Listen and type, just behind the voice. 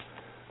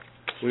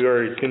We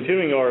are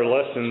continuing our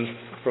lessons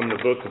from the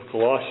book of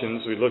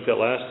Colossians. We looked at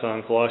last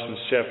time,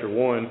 Colossians chapter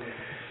 1,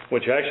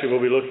 which actually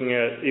we'll be looking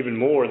at even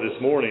more this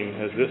morning,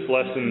 as this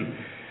lesson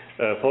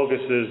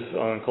focuses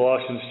on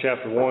Colossians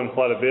chapter 1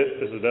 quite a bit,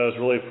 as it does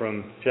really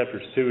from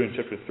chapters 2 and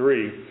chapter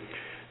 3,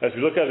 as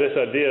we look at this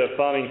idea of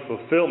finding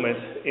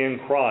fulfillment in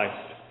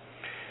Christ.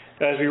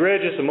 As we read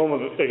just a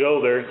moment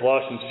ago there in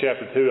Colossians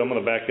chapter 2, I'm going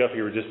to back up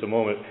here for just a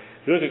moment.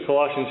 If you look at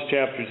Colossians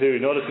chapter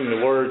 2, noticing the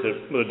words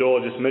that Brother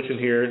Doyle just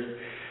mentioned here,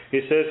 he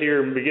says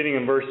here, beginning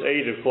in verse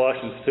 8 of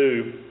Colossians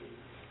 2,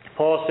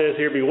 Paul says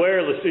here,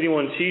 "Beware lest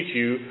anyone cheat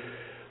you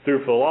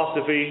through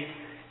philosophy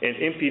and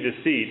empty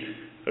deceit,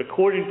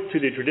 according to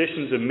the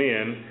traditions of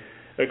men,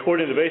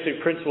 according to the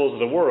basic principles of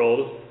the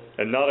world,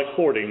 and not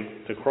according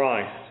to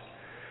Christ."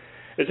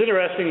 It's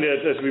interesting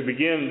that as we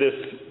begin this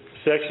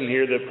section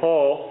here, that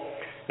Paul,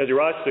 as he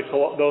writes to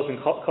those in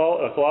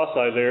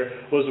Colossae there,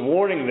 was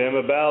warning them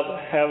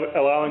about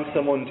allowing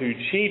someone to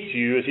cheat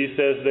you, as he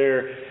says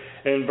there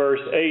in verse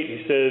 8,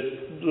 he says,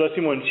 "Let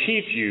anyone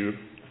cheat you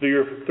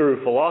through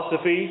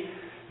philosophy."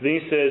 Then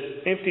he says,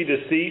 "empty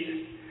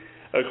deceit,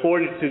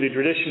 according to the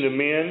tradition of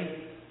men,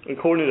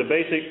 according to the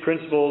basic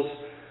principles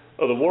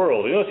of the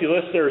world." You know, if you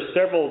list, there are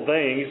several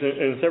things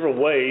and several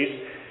ways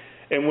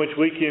in which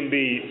we can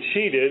be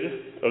cheated,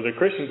 or the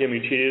Christian can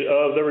be cheated,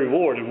 of the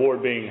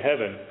reward being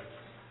heaven.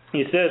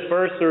 He says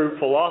first through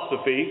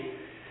philosophy,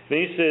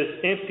 then he says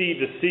empty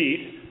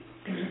deceit,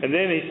 and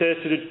then he says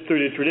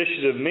through the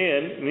tradition of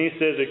men, and he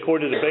says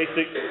according to the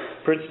basic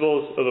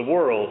principles of the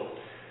world.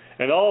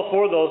 And all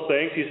four of those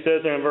things, he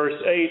says there in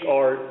verse 8,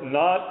 are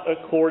not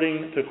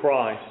according to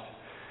Christ,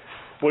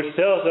 which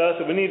tells us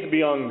that we need to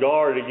be on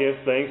guard against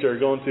things that are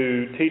going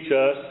to teach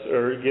us,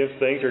 or against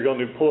things that are going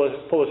to pull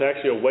us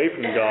actually away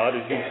from God.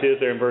 As he says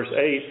there in verse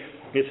 8,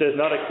 it says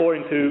not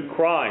according to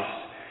Christ.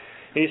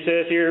 He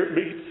says here,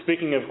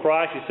 speaking of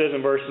Christ, he says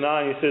in verse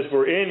 9, he says,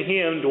 "For in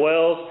him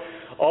dwells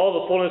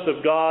all the fullness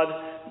of God,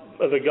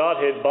 of the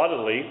Godhead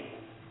bodily,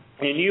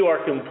 and you are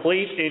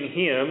complete in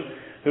him,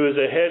 who is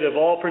the head of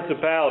all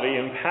principality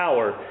and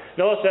power."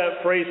 Notice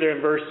that phrase there in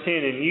verse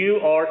 10, "and you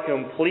are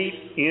complete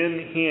in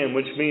him,"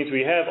 which means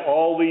we have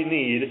all we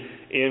need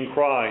in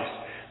Christ.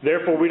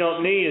 Therefore, we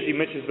don't need, as he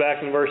mentions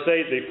back in verse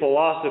 8, the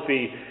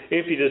philosophy,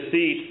 empty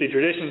deceit, the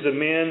traditions of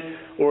men,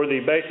 or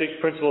the basic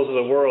principles of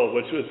the world,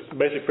 which is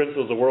basic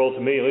principles of the world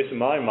to me, at least in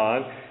my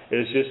mind,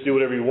 is just do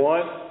whatever you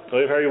want,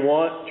 live how you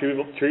want,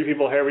 treat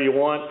people however you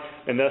want,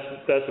 and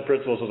that's the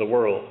principles of the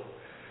world.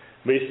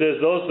 But he says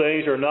those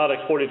things are not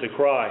according to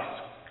Christ.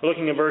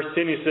 Looking at verse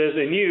 10, he says,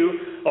 "And you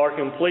are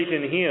complete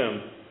in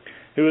him,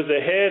 who is the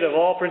head of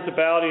all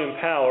principality and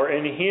power.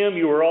 In him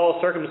you were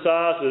all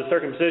circumcised with a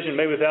circumcision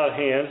made without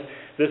hands."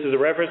 This is a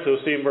reference, we'll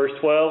see in verse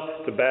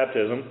 12, to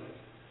baptism.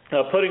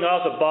 "Putting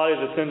off the body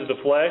of the sins of the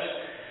flesh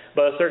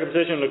by the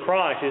circumcision of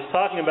Christ." He's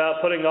talking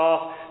about putting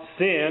off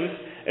sins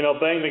and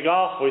obeying the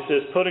gospel. He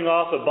says putting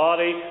off the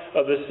body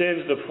of the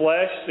sins of the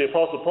flesh. The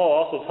Apostle Paul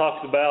also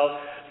talks about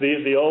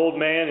the old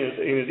man in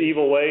his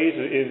evil ways,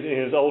 in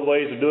his old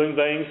ways of doing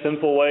things,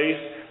 sinful ways.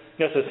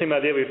 That's the same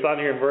idea we find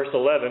here in verse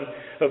 11.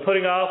 Of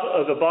putting off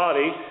of the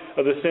body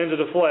of the sins of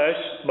the flesh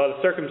by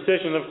the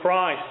circumcision of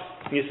Christ.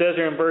 He says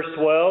here in verse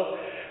 12,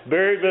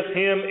 "Buried with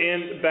him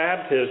in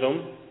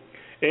baptism,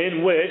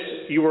 in which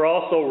you were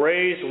also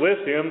raised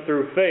with him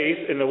through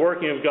faith in the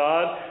working of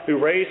God who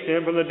raised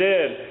him from the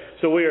dead."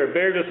 So we are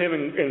buried with him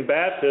in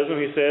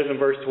baptism, he says in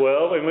verse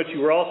 12, "in which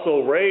you were also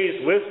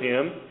raised with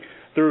him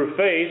through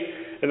faith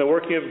in the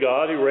working of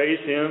God who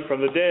raised him from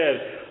the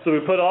dead." So we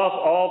put off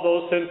all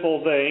those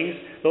sinful things.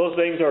 Those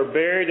things are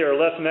buried, they are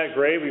left in that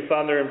grave. We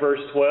find there in verse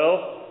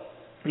 12.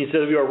 He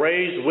says we are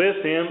raised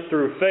with him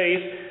through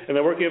faith in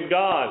the working of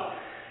God.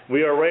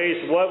 We are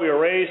raised what? We are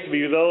raised to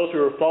be those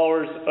who are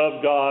followers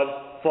of God,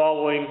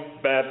 following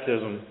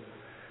baptism.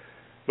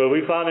 But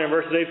we find there in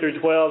verses 8 through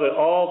 12 that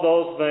all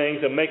those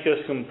things that make us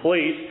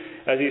complete,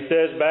 as he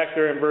says back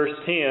there in verse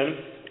 10,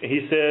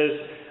 he says,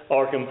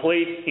 are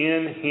complete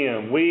in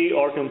him. We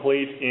are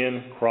complete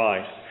in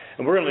Christ.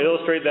 And we're going to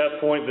illustrate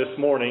that point this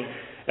morning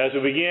as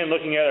we begin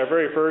looking at our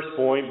very first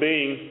point,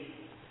 being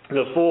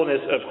the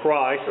fullness of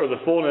Christ, or the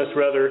fullness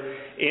rather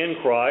in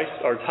Christ.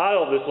 Our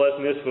title of this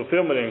lesson is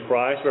Fulfillment in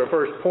Christ. Our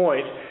first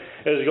point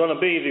is going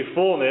to be the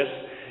fullness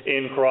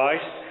in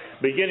Christ,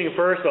 beginning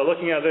first by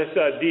looking at this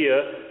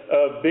idea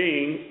of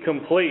being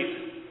complete.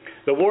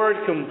 The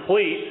word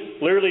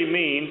complete literally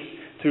means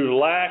to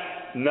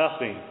lack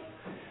nothing.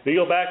 You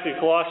go back to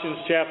Colossians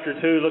chapter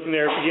 2, looking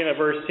there again at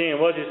verse 10.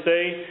 What does it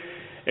say?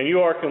 "And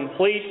you are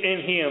complete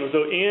in him."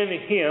 So in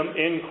him,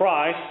 in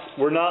Christ,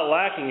 we're not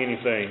lacking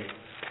anything.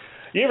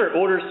 You ever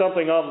order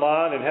something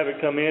online and have it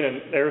come in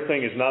and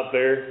everything is not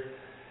there?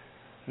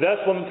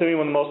 That's to me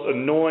one of the most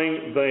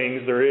annoying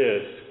things there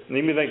is. And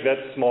you may think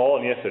that's small,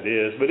 and yes it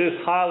is, but it is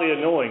highly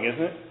annoying,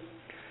 isn't it?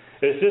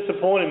 It's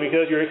disappointing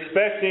because you're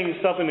expecting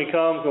something to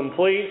come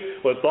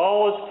complete with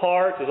all its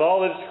parts, with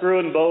all its screw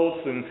and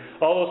bolts and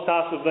all those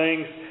types of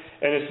things,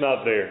 and it's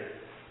not there.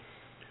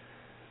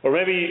 Or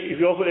maybe if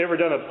you've ever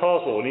done a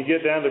puzzle and you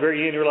get down to the very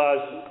end and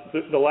realize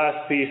the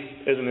last piece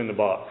isn't in the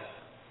box.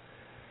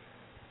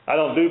 I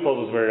don't do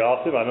puzzles very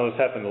often. I know it's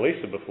happened to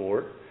Lisa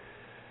before.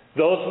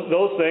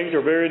 Those things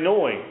are very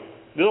annoying.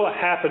 They don't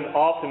happen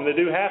often. They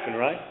do happen,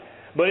 right?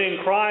 But in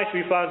Christ,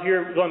 we find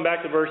here, going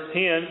back to verse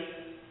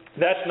 10,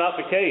 that's not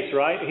the case,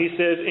 right? He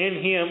says, in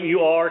Him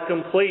you are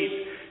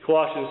complete.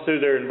 Colossians 2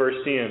 there in verse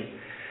 10.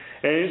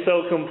 And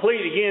so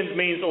complete, again,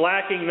 means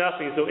lacking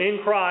nothing. So in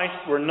Christ,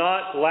 we're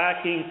not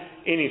lacking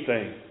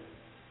anything.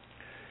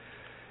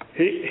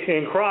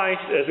 In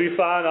Christ, as we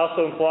find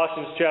also in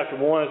Colossians chapter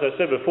 1, as I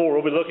said before,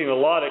 we'll be looking a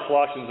lot at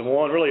Colossians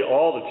 1, really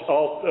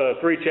all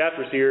three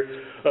chapters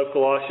here of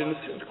Colossians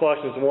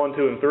 1,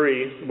 2, and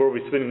 3, where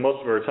we're spending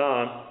most of our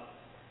time.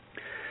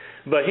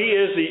 But He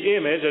is the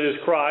image, that is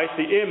Christ,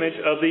 the image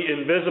of the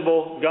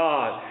invisible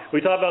God. We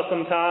talk about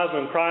sometimes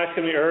when Christ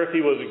came to the earth, He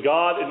was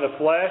God in the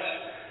flesh.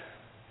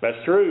 That's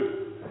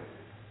true.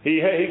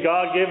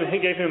 God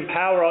gave Him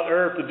power on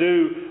earth to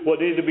do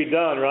what needed to be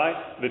done,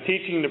 right? The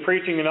teaching, the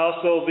preaching, and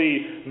also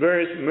the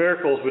various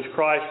miracles which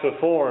Christ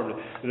performed.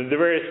 The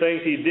various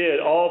things He did,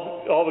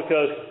 all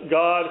because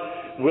God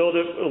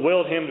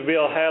willed Him to be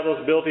able to have those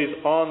abilities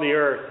on the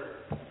earth.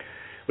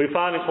 We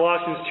find in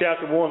Colossians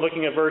chapter 1,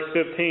 looking at verse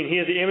 15,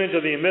 He is the image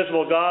of the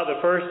invisible God, the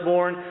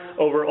firstborn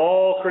over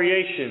all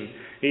creation.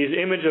 He is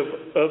the image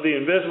of the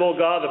invisible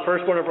God, the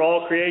firstborn over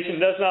all creation.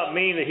 It does not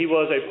mean that He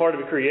was a part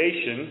of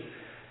creation.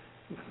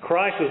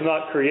 Christ was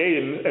not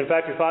created. In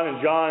fact, we find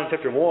in John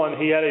chapter 1,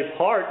 He had a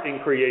part in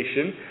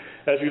creation.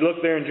 As we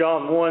look there in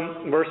John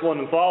 1, verse 1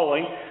 and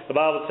following, the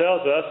Bible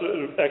tells us,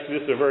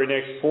 actually this is the very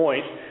next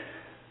point,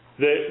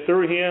 that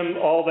through Him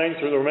all things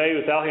were made.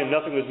 Without Him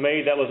nothing was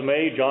made that was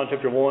made, John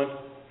chapter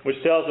 1. Which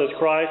tells us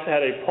Christ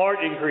had a part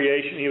in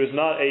creation. He was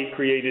not a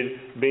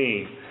created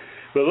being.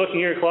 But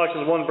looking here at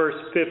Colossians 1 verse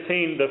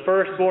 15, the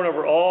firstborn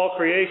over all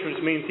creation,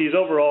 which means He's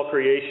over all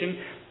creation.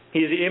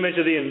 He is the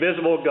image of the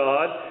invisible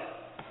God.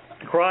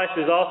 Christ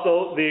is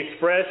also the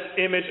express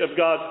image of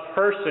God's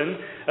person,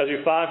 as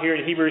we find here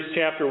in Hebrews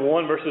chapter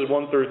 1 verses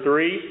 1 through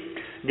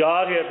 3.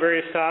 God, who at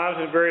various times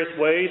and various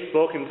ways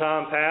spoke in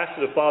time past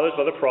to the fathers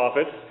by the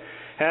prophets,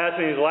 has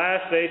in His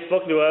last days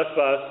spoken to us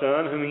by His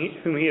Son,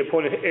 whom He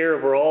appointed heir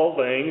over all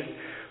things,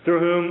 through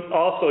whom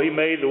also He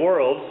made the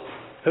worlds,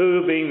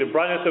 who, being the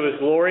brightness of His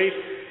glory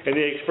and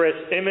the express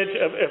image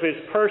of His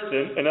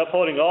person, and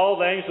upholding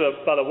all things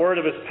by the word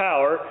of His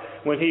power,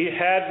 when He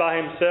had by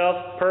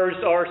Himself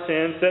purged our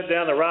sins, set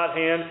down the right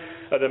hand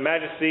of the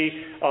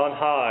Majesty on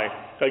high.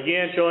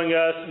 Again, showing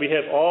us we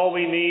have all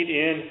we need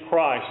in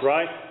Christ,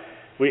 right?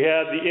 We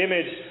have the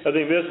image of the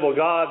invisible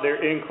God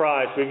there in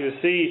Christ. We can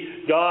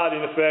see God,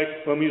 in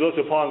effect, when we look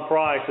upon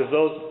Christ, as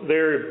those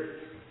there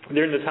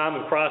during the time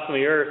of Christ on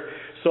the earth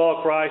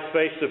saw Christ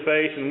face to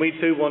face, and we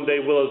too one day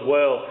will as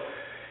well.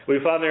 We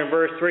find there in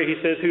verse 3, He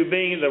says, who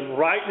being the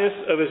brightness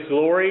of His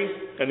glory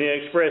and the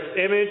express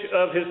image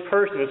of His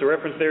person, is a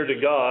reference there to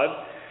God,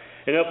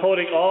 and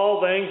upholding all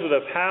things with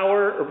the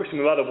power, or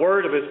by the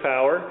word of His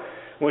power,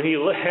 when He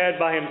had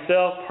by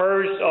Himself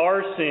purged our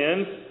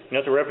sins. And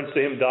that's a reference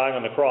to Him dying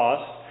on the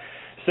cross.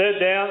 Set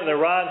down at the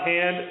right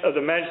hand of the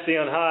Majesty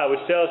on high,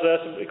 which tells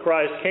us that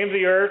Christ came to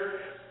the earth,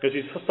 as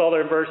you saw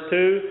there in verse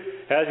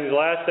 2, has in His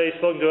last days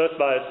spoken to us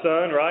by His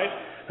Son, right?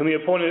 Whom He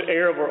appointed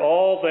heir over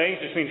all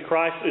things, which means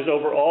Christ is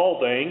over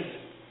all things.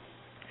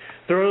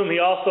 Through whom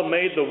He also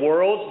made the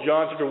worlds.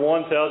 John chapter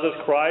 1 tells us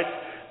Christ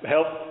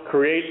helped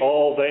create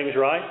all things,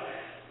 right?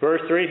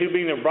 Verse 3, who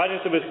being the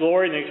brightness of His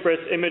glory and the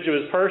express image of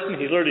His person,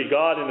 He's literally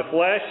God in the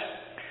flesh.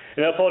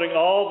 And upholding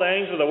all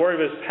things with the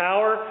word of His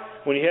power,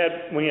 when He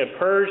had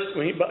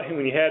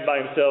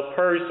by Himself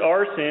purged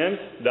our sins,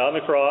 died on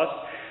the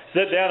cross,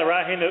 set down the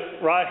right hand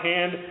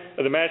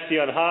of the Majesty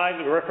on high,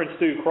 in reference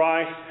to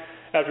Christ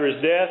after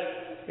His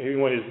death,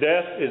 His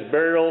death, His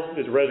burial,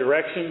 His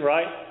resurrection,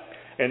 right?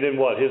 And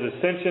then what? His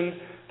ascension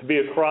to be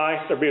with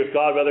Christ, or be with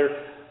God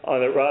rather,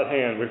 on the right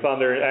hand. We find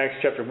there in Acts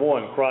chapter 1,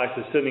 Christ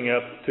ascending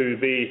up to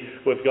be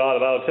with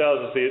God. The Bible tells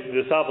us the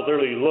disciples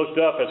literally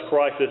looked up as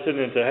Christ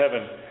ascended into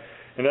heaven.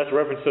 And that's a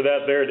reference to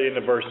that there at the end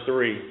of verse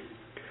 3.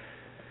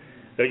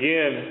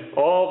 Again,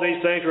 all these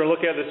things we're going to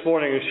look at this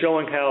morning is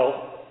showing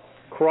how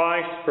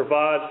Christ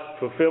provides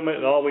fulfillment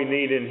in all we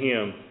need in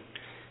Him.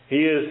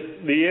 He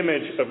is the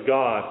image of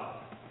God.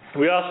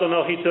 We also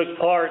know He took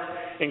part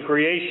in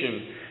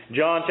creation.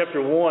 John chapter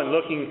 1,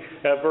 looking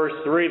at verse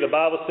 3, the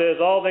Bible says,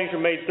 all things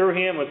were made through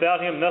Him.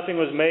 Without Him nothing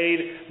was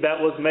made that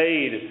was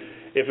made.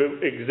 If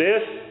it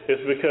exists,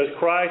 it's because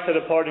Christ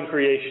had a part in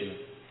creation.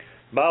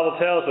 The Bible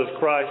tells us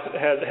Christ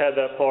had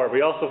that part.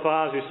 We also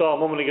find, as we saw a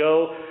moment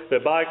ago,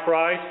 that by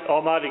Christ,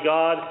 Almighty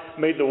God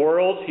made the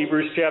worlds.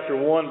 Hebrews chapter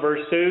 1,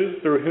 verse 2,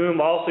 through whom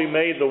also He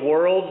made the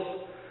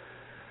worlds.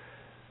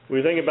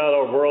 We think about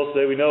our worlds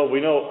today. We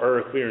know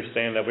Earth. We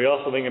understand that. We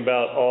also think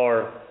about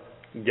our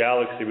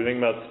galaxy. We think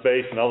about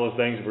space and all those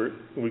things.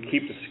 We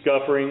keep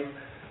discovering.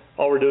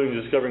 All we're doing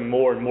is discovering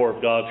more and more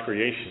of God's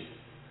creation.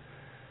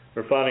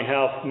 We're finding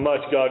how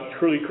much God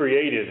truly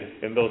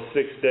created in those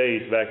 6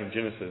 days back in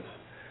Genesis.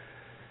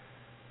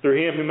 Through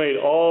Him He made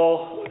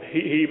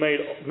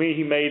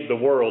He made the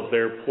worlds,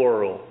 they're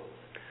plural.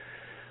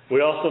 We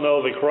also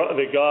know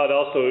that God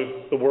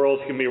also, the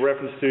worlds can be a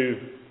reference to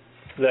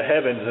the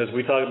heavens, as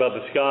we talk about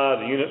the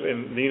sky,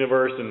 and the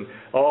universe, and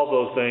all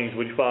those things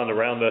we find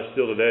around us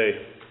still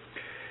today.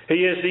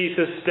 He is the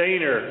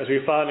sustainer, as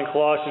we find in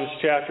Colossians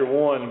chapter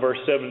 1, verse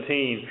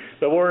 17.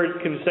 The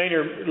word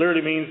sustainer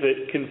literally means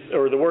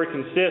the word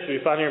consist, we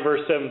find here in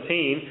verse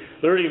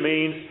 17, literally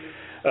means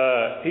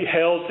he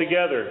held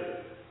together.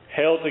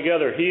 Held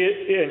together. He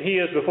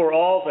is before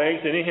all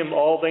things, and in Him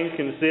all things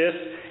consist.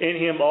 In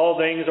Him all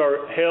things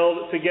are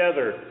held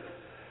together.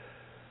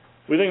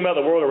 We think about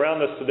the world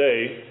around us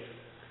today.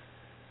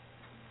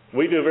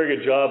 We do a very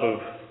good job of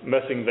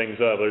messing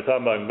things up. They're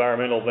talking about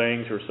environmental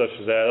things or such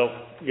as that. I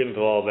don't get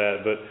into all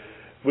that, but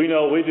we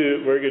know we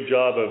do a very good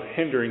job of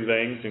hindering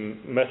things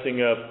and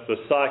messing up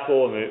the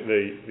cycle and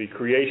the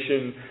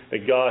creation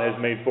that God has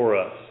made for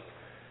us.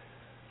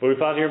 But we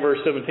find here in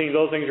verse 17,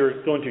 those things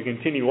are going to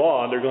continue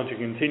on. They're going to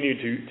continue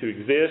to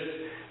exist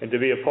and to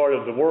be a part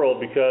of the world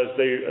because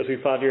they, as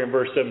we find here in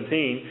verse 17,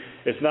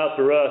 it's not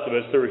through us, but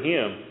it's through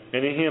Him.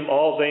 And in Him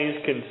all things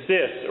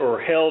consist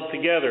or held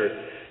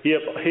together. He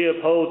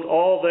upholds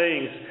all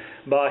things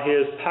by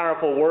His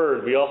powerful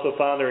word. We also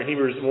find there in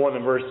Hebrews 1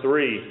 and verse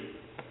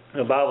 3,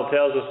 the Bible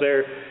tells us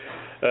there,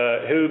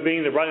 who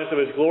being the brightness of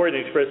His glory and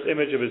the express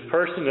image of His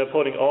person,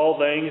 upholding all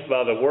things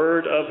by the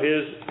word of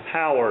His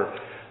power.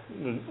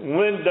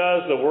 When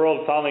does the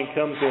world finally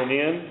come to an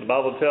end? The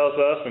Bible tells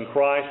us when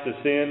Christ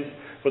descends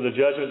for the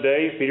judgment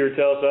day. Peter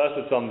tells us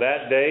it's on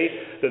that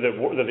day that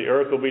the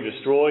earth will be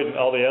destroyed and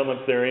all the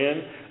elements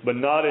therein, but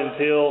not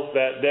until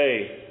that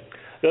day.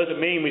 Doesn't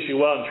mean we should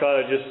go out and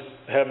try to just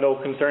have no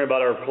concern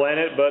about our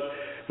planet, but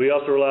we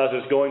also realize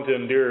it's going to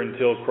endure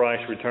until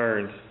Christ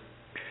returns.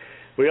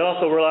 We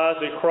also realize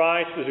that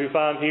Christ, as we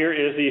find here,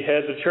 is the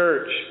head of the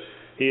church.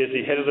 He is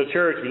the head of the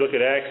church. We look at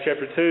Acts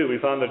chapter 2. We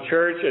find the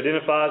church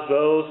identifies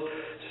those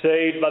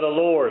saved by the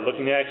Lord.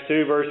 Looking at Acts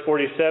 2, verse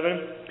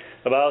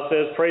 47, the Bible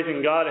says,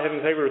 praising God and having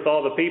favor with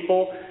all the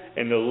people,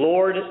 and the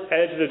Lord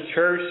added to the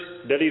church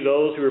daily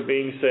those who were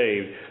being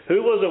saved.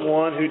 Who was the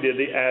one who did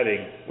the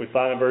adding? We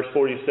find in verse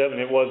 47,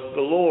 it was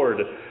the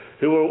Lord.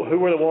 Who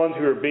were the ones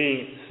who were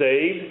being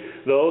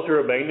saved? Those who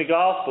were obeying the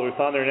gospel. We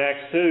find there in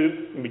Acts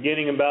 2,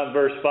 beginning about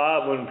verse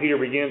 5, when Peter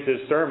begins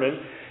his sermon.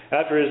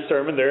 After his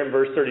sermon, there in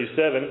verse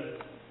 37,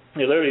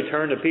 he literally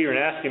turned to Peter and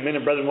asked him, men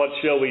and brethren, what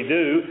shall we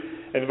do?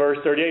 In verse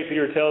 38,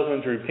 Peter tells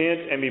them to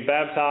repent and be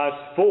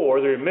baptized for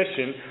the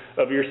remission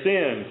of your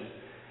sins.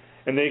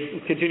 And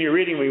they continue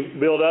reading. We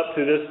build up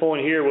to this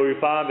point here where we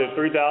find that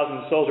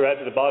 3,000 souls are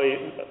added to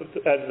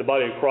the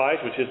body of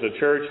Christ, which is the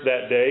church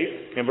that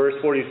day. In verse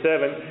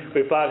 47,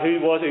 we find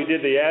who was it who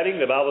did the adding.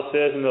 The Bible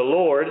says, and the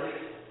Lord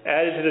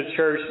added to the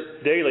church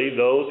daily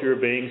those who were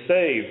being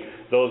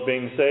saved. Those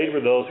being saved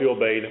were those who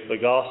obeyed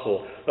the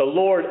gospel. The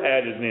Lord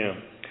added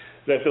them.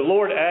 That if the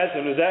Lord adds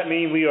them, does that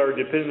mean we are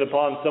dependent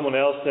upon someone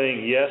else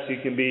saying, yes,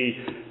 you can be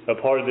a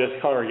part of this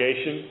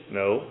congregation?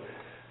 No.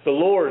 The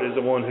Lord is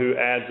the one who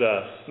adds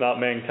us, not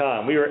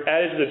mankind. We are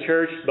added to the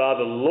church by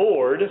the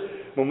Lord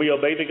when we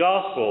obey the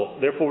gospel.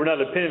 Therefore, we're not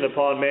dependent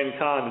upon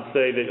mankind to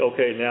say that,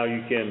 okay, now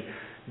you can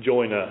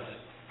join us.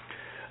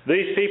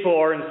 These people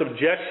are in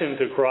subjection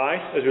to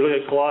Christ. As we look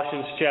at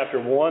Colossians chapter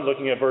 1,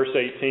 looking at verse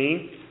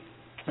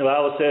 18, the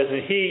Bible says,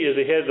 and He is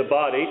the head of the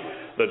body,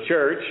 the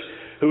church,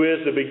 who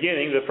is the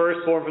beginning, the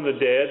firstborn from the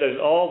dead, that in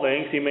all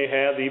things He may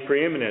have the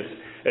preeminence.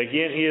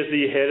 Again, He is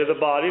the head of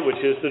the body, which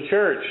is the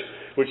church,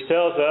 which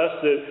tells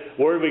us that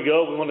where we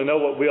go, we want to know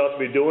what we ought to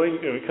be doing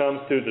when it comes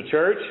to the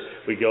church.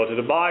 We go to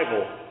the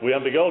Bible. We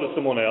don't have to go to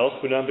someone else.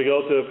 We don't have to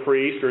go to a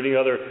priest or any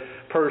other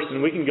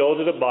person. We can go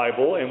to the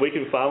Bible and we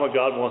can find what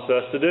God wants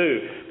us to do.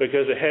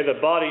 Because the head of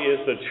the body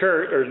is the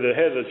church, or the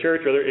head of the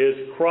church, rather,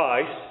 is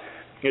Christ.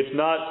 It's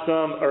not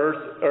some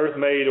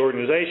earth-made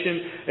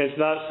organization, and it's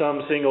not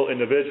some single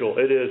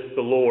individual. It is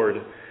the Lord.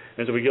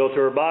 And so we go to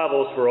our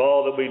Bibles for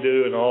all that we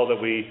do and all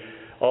that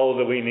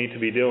we need to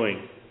be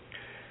doing.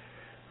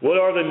 What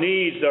are the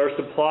needs that are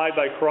supplied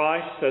by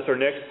Christ? That's our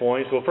next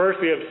point. So first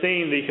we have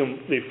seen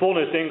the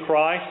fullness in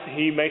Christ.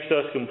 He makes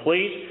us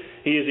complete.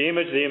 He is the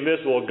image of the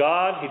invisible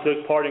God. He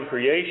took part in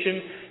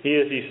creation. He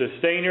is the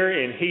sustainer,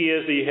 and He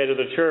is the head of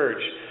the church.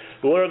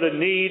 What are the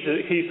needs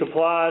that He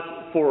supplies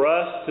for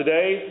us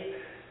today?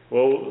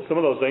 Well, some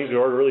of those things we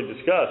already really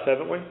discussed,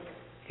 haven't we?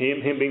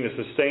 Him being the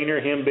sustainer,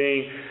 Him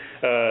being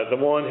the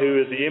one who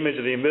is the image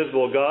of the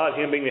invisible God,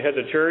 Him being the head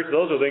of the church.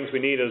 Those are things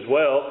we need as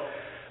well.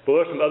 But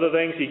there are some other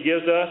things He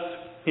gives us.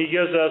 He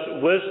gives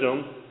us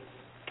wisdom.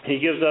 He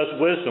gives us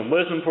wisdom.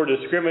 Wisdom for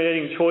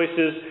discriminating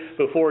choices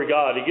before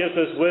God. He gives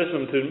us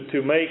wisdom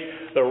to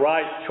make the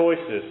right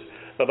choices.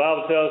 The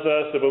Bible tells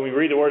us that when we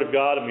read the Word of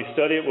God and we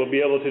study it, we'll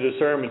be able to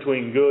discern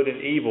between good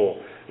and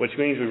evil, which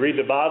means we read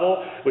the Bible,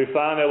 we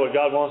find out what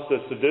God wants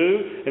us to do,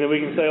 and then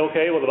we can say,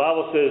 okay, well, the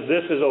Bible says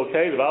this is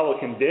okay, the Bible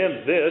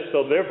condemns this,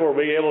 so therefore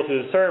we'll be able to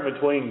discern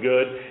between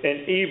good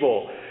and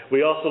evil.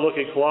 We also look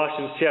at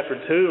Colossians chapter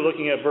 2,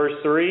 looking at verse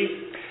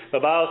 3. The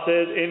Bible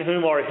says, in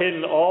whom are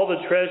hidden all the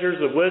treasures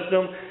of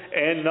wisdom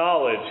and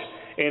knowledge.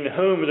 In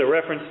whom, as a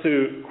reference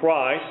to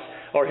Christ,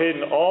 are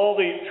hidden all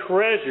the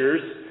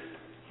treasures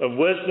of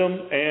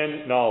wisdom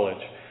and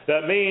knowledge.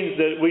 That means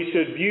that we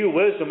should view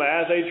wisdom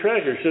as a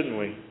treasure, shouldn't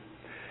we?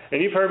 And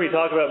you've heard me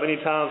talk about many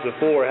times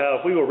before how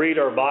if we will read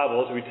our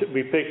Bibles,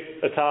 we pick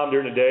a time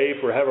during the day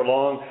for however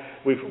long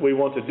we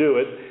want to do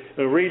it.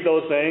 And we read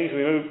those things.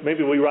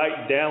 Maybe we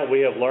write down what we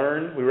have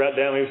learned. We write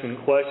down maybe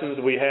some questions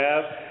that we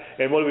have.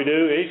 And what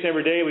do? Each and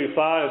every day we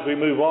find as we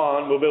move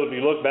on, we'll be able to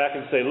look back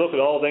and say, look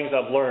at all the things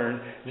I've learned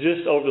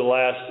just over the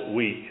last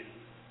week.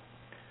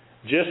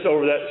 Just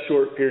over that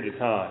short period of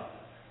time.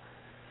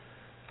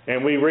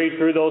 And we read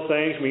through those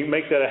things. We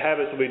make that a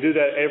habit, so we do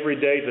that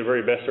every day to the very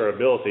best of our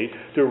ability,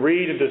 to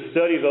read and to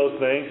study those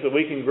things so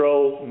we can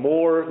grow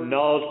more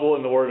knowledgeable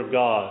in the Word of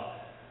God.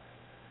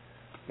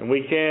 And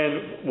we'll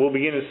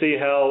begin to see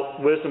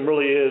how wisdom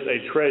really is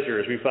a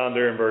treasure, as we find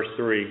there in verse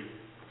 3.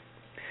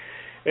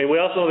 And we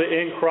also know that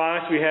in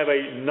Christ we have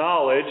a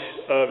knowledge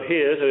of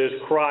His, that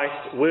is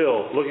Christ's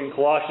will. Looking at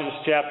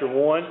Colossians chapter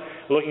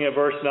 1, looking at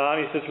verse 9,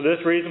 he says, "For this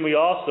reason we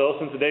also,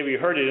 since the day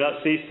we heard it, do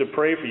not cease to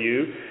pray for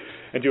you,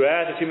 and to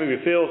ask that you may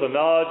be filled with the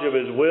knowledge of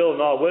His will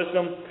and all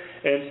wisdom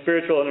and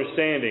spiritual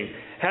understanding."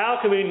 How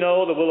can we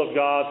know the will of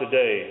God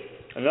today?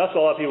 And that's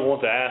what a lot of people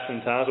want to ask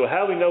sometimes. Well,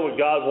 how do we know what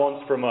God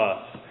wants from us?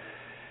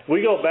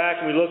 We go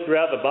back and we look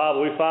throughout the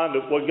Bible, we find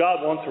that what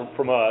God wants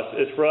from us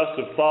is for us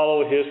to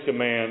follow His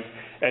commands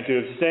and to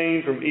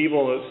abstain from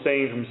evil and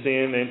abstain from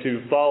sin and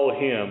to follow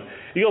Him.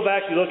 You go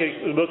back and look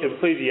at the book of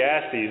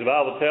Ecclesiastes. The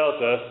Bible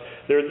tells us,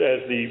 there,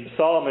 as the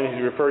Solomon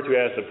is referred to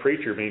as the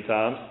preacher many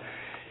times,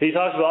 he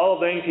talks about all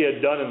the things he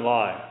had done in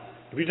life.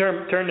 If you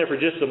turn there for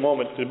just a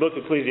moment to the book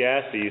of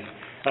Ecclesiastes,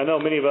 I know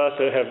many of us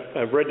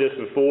have read this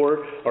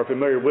before, are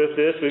familiar with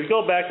this, but if you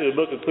go back to the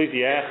book of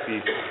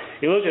Ecclesiastes,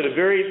 you look at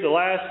the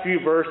last few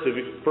verses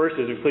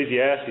of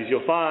Ecclesiastes,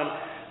 you'll find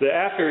that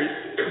after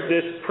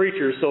this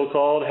preacher,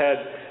 so-called,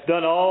 had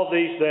done all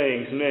these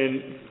things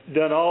and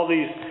done all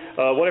these,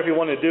 whatever he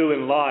wanted to do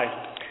in life,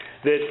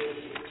 that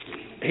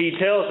he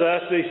tells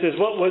us, he says,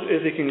 what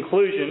is the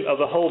conclusion of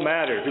the whole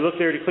matter? If you look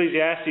there at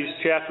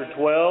Ecclesiastes chapter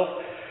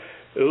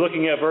 12,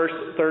 looking at verse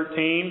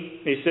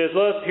 13, he says,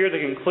 let us hear the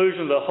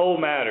conclusion of the whole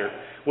matter,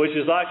 which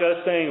is like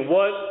us saying,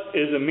 what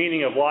is the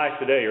meaning of life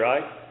today,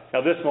 right?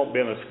 Now this won't be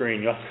on the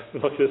screen. You'll have to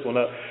look this one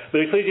up.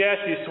 But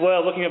Ecclesiastes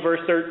 12, looking at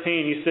verse 13,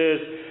 he says,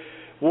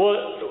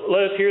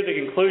 let us hear the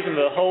conclusion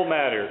of the whole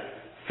matter.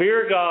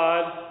 Fear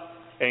God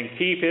and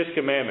keep His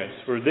commandments,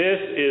 for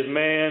this is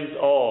man's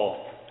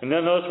all. And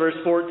then notice verse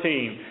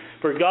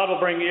 14. For God will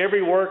bring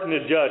every work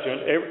into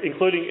judgment,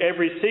 including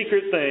every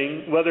secret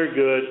thing, whether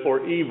good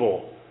or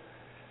evil.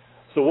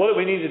 So what do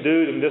we need to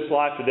do in this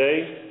life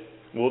today?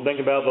 We'll think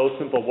about those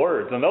simple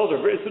words. And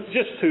it's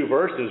just 2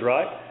 verses,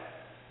 right?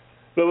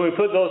 But when we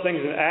put those things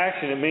in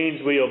action, it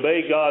means we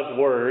obey God's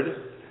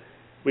word,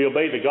 we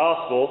obey the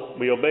gospel,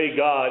 we obey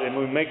God, and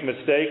when we make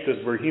mistakes,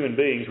 because we're human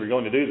beings, we're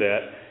going to do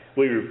that,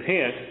 we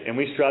repent and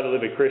we strive to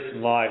live a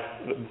Christian life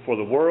for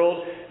the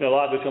world and a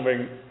life that's going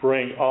to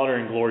bring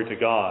honor and glory to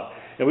God.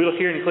 And we look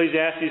here in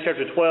Ecclesiastes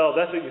chapter 12,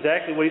 that's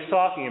exactly what he's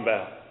talking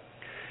about.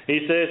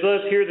 He says,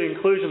 let us hear the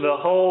conclusion of the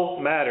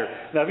whole matter.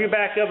 Now, if you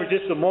back up for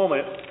just a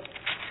moment,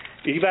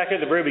 if you back up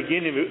at the very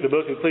beginning of the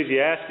book of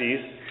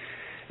Ecclesiastes,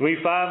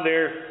 we find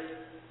there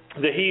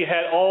that he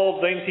had all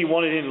things he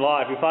wanted in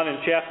life. We find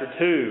in chapter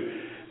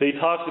 2 that he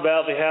talks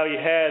about how he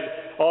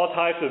had all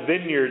types of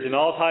vineyards and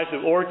all types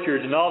of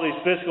orchards and all these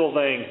physical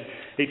things.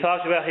 He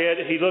talks about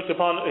he looked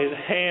upon his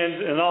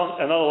hands and all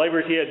the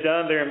labors he had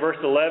done there in verse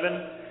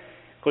 11.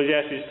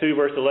 Ecclesiastes 2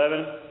 verse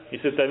 11.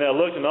 He says, I now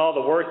looked and all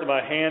the work that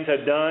my hands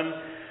had done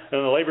and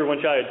the labor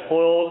which I had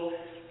toiled.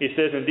 He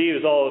says, indeed,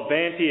 it was all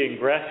vanity and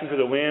grasping for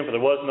the wind, for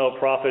there was no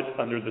profit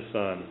under the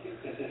sun.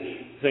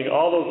 Saying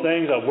all those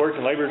things I've worked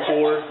and labored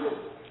for,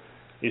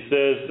 he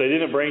says, they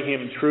didn't bring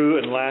him true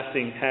and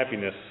lasting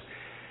happiness.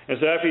 And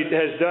so after he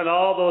has done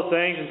all those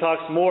things and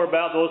talks more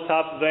about those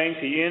types of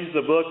things, he ends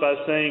the book by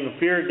saying,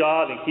 fear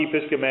God and keep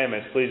His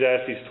commandments.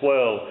 Ecclesiastes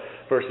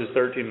 12, verses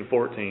 13 and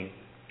 14.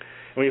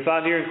 And we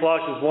find here in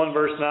Colossians 1,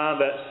 verse 9,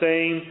 that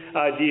same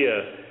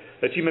idea,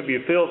 that you may be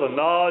filled with the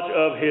knowledge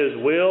of His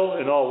will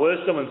and all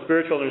wisdom and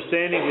spiritual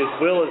understanding. His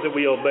will is that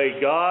we obey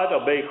God,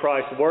 obey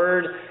Christ's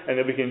word, and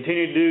that we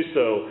continue to do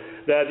so.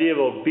 The idea of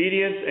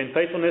obedience and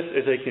faithfulness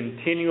is a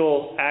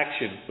continual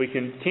action. We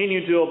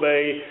continue to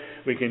obey,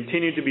 we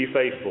continue to be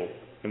faithful.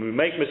 And we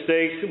make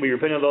mistakes, we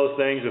repent of those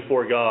things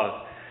before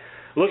God.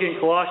 Looking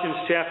at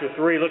Colossians chapter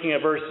 3, looking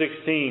at verse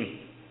 16,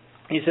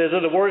 he says,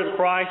 let the word of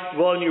Christ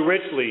dwell in you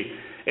richly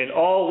in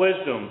all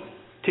wisdom,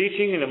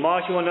 teaching and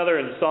admonishing one another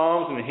in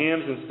psalms and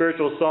hymns and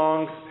spiritual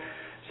songs,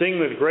 singing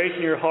with grace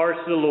in your hearts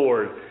to the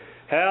Lord.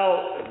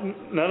 Now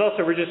notice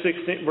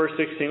verse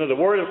 16, let the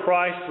word of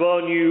Christ dwell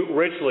in you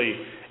richly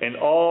in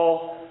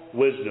all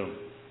wisdom.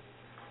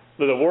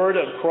 Let the word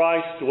of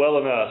Christ dwell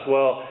in us.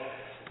 Well,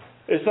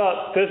 it's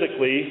not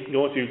physically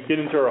going to get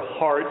into our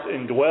hearts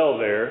and dwell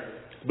there,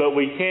 but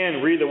we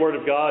can read the Word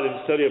of God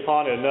and study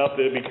upon it enough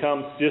that it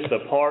becomes just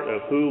a part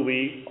of who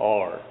we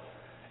are.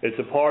 It's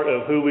a part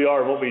of who we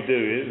are and what we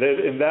do.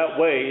 In that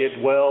way,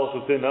 it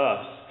dwells within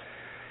us.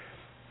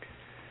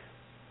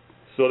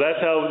 So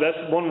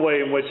that's one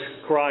way in which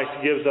Christ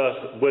gives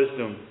us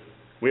wisdom.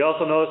 We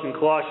also notice in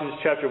Colossians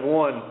chapter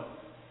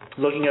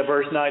 1, looking at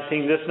verse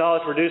 19, this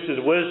knowledge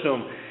produces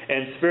wisdom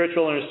and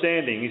spiritual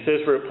understanding. He says,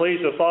 for it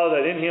pleased the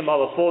Father that in him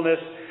all the fullness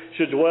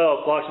should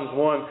dwell, Colossians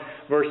 1,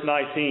 verse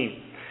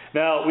 19.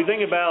 Now, we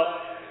think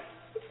about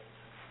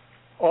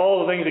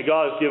all the things that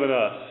God has given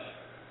us.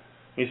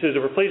 He says,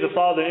 if it pleased the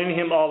Father that in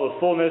him all the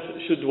fullness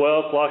should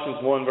dwell, Colossians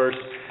 1, verse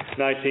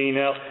 19.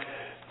 Now,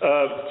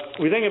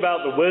 we think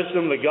about the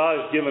wisdom that God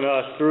has given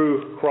us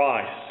through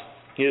Christ.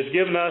 He has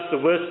given us the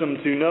wisdom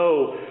to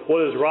know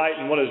what is right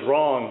and what is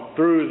wrong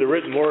through the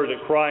written word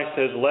that Christ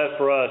has left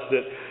for us,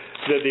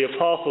 that the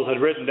apostles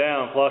had written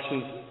down,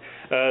 Colossians,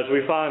 as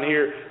we find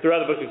here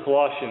throughout the book of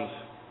Colossians.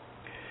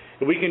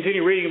 If we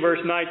continue reading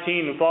verse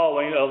 19 and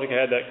following, I don't think I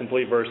had that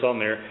complete verse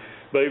on there,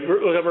 but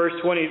look at verse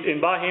 20,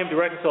 and by him to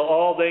reconcile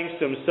all things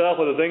to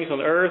himself, whether things on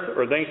earth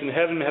or things in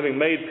heaven, having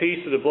made peace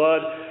through the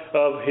blood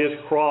of his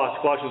cross,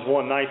 Colossians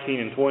 1, 19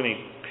 and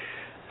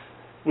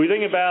 20. We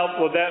think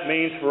about what that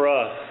means for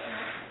us.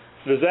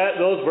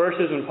 Those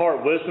verses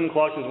impart wisdom,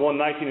 Colossians 1,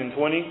 19 and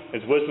 20?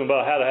 It's wisdom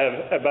about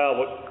about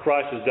what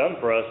Christ has done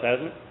for us,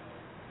 hasn't it?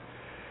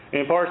 It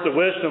imparts the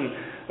wisdom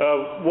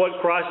of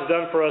what Christ has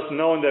done for us,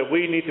 knowing that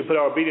we need to put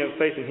our obedient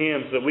faith in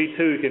him so that we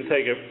too can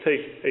take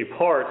a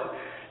part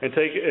and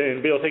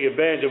be able to take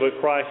advantage of what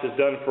Christ has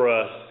done for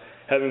us,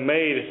 having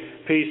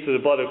made peace through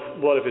the blood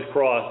of his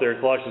cross, there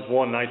in Colossians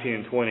 1,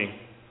 19 and 20.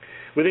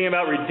 We think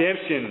about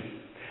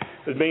redemption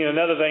as being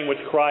another thing which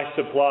Christ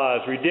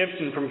supplies.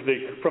 Redemption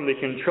from the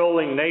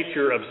controlling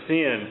nature of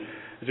sin.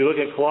 As we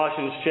look at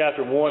Colossians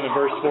chapter 1 and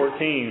verse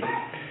 14.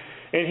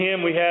 In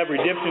him we have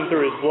redemption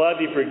through his blood,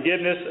 the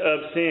forgiveness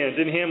of sins.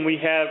 In him we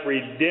have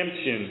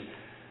redemption.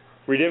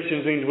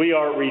 Redemption means we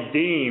are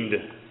redeemed.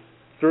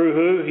 Through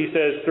who? He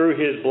says through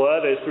his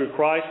blood, that is through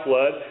Christ's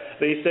blood.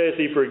 Then he says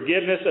the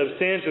forgiveness of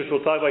sins, which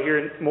we'll talk about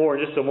here more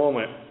in just a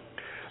moment.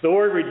 The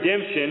word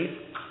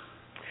redemption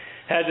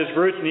has its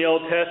roots in the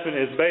Old Testament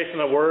and is based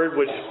on a word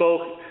which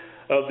spoke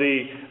of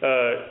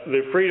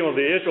the freedom of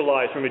the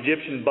Israelites from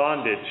Egyptian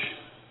bondage.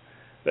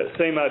 That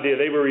same idea.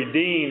 They were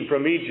redeemed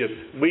from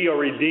Egypt. We are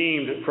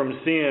redeemed from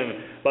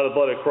sin by the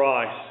blood of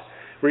Christ.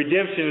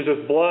 Redemption is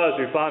with blood, as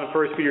we find in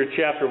 1 Peter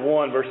chapter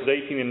 1, verses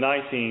 18 and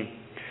 19.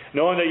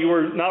 Knowing that you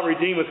were not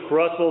redeemed with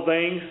corruptible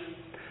things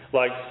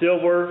like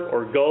silver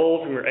or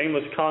gold from your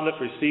aimless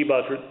conduct received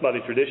by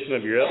the tradition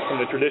of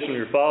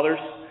your fathers,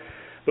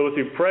 but with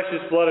the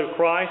precious blood of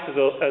Christ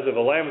as of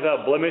a lamb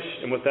without blemish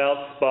and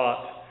without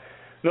spot.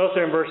 Notice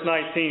there in verse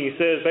 19, he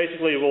says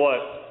basically what?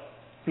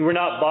 You were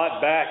not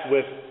bought back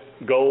with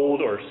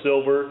gold or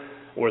silver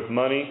or with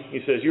money. He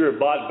says you were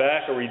bought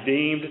back or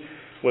redeemed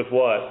with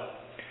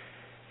what?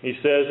 He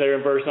says there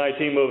in verse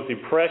 19, but with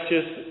the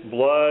precious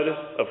blood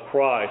of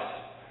Christ.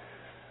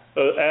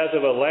 As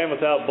of a lamb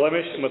without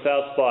blemish and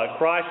without spot.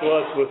 Christ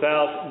was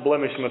without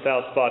blemish and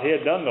without spot. He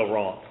had done no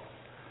wrong.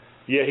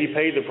 Yet he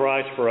paid the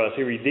price for us.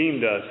 He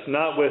redeemed us,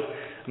 not with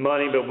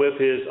money, but with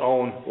his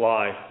own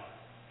life.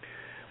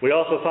 We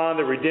also find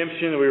that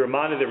redemption, we're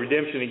reminded that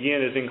redemption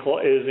again is in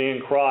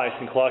Christ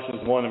in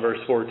Colossians 1 and verse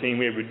 14.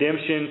 We have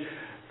redemption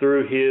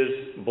through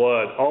his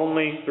blood,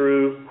 only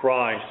through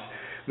Christ.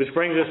 This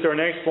brings us to our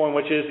next point,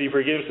 which is the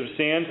forgiveness of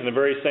sins in the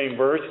very same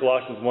verse,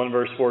 Colossians 1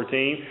 verse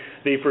 14.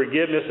 The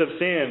forgiveness of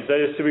sins,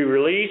 that is to be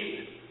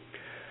released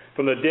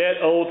from the debt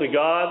owed to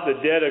God, the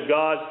debt of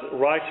God's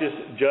righteous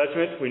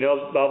judgment. We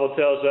know the Bible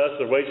tells us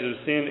the wages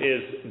of sin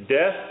is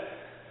death,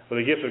 but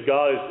the gift of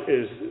God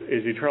is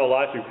eternal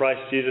life through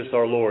Christ Jesus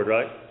our Lord,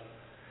 right?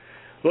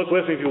 Look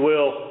with me, if you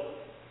will,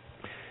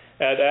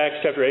 at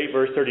Acts chapter 8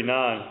 verse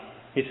 39.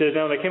 He says,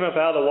 now when they came up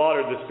out of the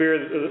water, the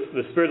Spirit of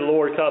the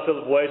Lord caught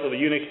Philip away, so the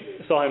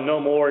eunuch saw him no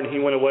more, and he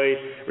went away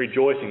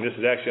rejoicing. This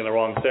is actually in the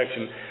wrong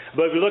section.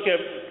 But if we look at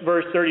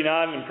verse 39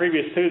 and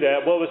previous to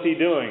that, what was he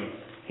doing?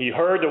 He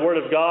heard the word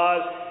of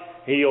God,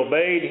 he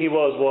obeyed, he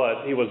was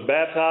what? He was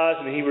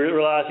baptized, and he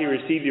realized he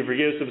received the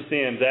forgiveness of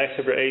sins. Acts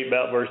chapter 8,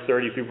 about verse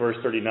 30 through verse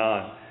 39.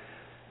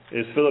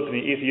 Is Philip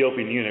and the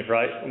Ethiopian eunuch,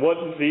 right? What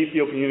did the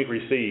Ethiopian eunuch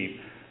receive?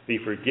 The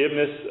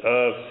forgiveness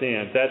of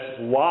sins. That's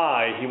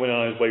why he went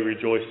on his way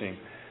rejoicing,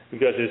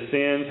 because his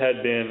sins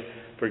had been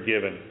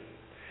forgiven.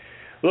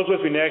 Look with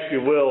me next, if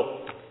you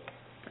will,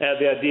 at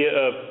the idea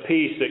of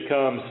peace that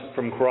comes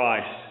from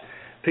Christ.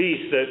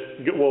 Peace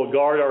that will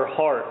guard our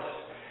hearts.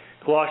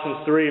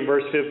 Colossians 3 and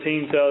verse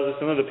 15 tells us,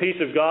 and let the peace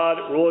of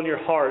God rule in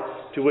your hearts,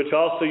 to which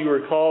also you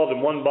were called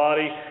in one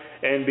body,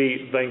 and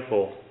be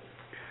thankful.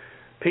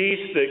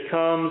 Peace that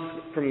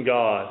comes from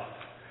God.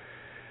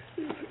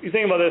 You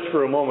think about this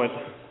for a moment.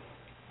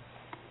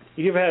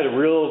 You've had a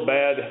real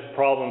bad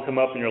problem come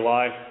up in your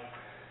life,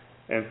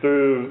 and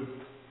through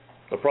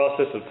a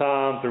process of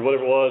time, through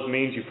whatever it was,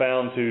 means you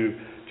found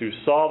to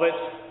solve it.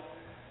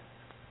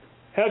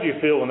 How did you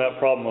feel when that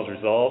problem was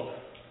resolved?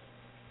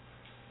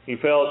 You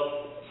felt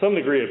some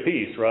degree of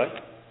peace, right?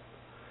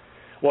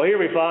 Well, here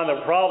we find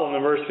the problem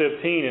in verse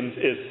 15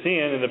 is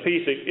sin, and the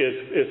peace that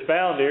is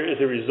found there is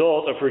a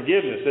result of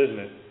forgiveness, isn't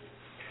it?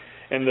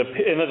 And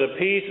the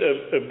peace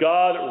of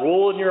God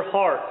rule in your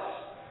hearts.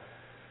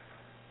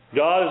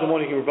 God is the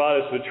one who can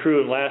provide us with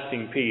true and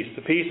lasting peace.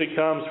 The peace that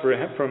comes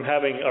from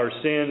having our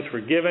sins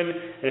forgiven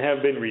and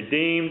have been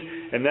redeemed.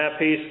 And that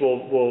peace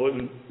will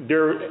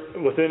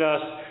endure within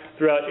us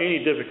throughout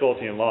any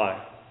difficulty in life.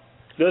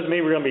 It doesn't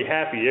mean we're going to be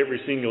happy every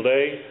single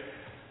day.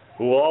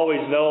 We will always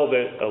know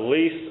that at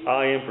least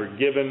I am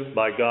forgiven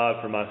by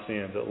God for my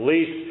sins. At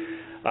least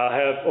I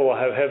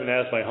have heaven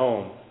as my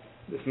home.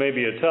 This may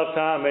be a tough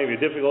time, maybe a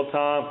difficult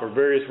time for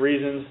various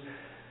reasons.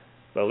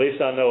 But at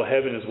least I know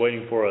heaven is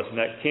waiting for us, and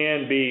that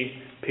can be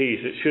peace.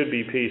 It should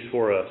be peace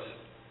for us.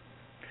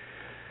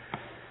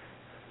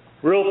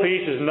 Real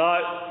peace is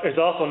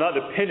also not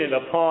dependent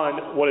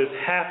upon what is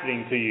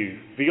happening to you.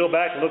 If you go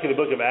back and look at the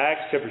book of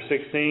Acts, chapter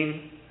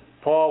 16,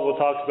 Paul will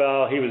talk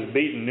about he was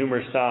beaten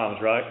numerous times,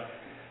 right?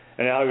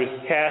 And how he was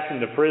cast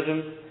into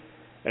prison.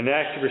 In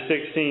Acts chapter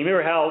 16,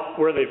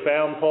 remember where they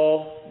found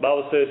Paul? The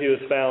Bible says he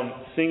was found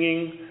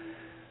singing.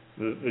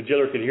 The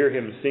jailer could hear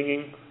him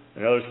singing,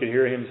 and others could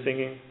hear him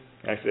singing.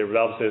 Actually, the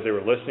Bible says they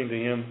were listening to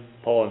him,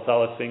 Paul and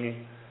Silas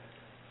singing.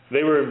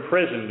 They were in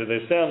prison. Did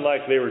they sound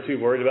like they were too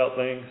worried about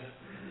things?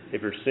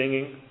 If you're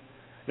singing.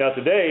 Now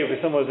today,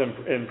 if someone was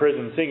in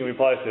prison singing, we'd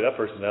probably say that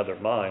person's out of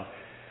their mind.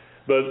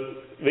 But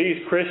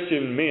these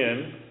Christian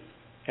men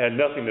had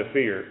nothing to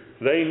fear.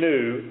 They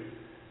knew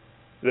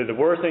that the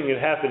worst thing that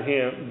could happen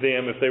to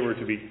them if they were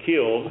to be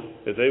killed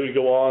is they would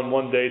go on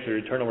one day to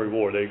eternal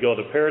reward. They'd go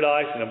to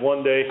paradise and then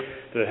one day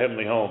to the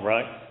heavenly home,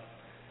 right?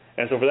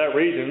 And so for that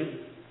reason,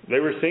 they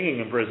were singing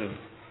in prison.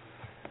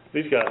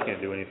 These guys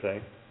can't do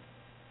anything.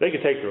 They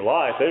could take their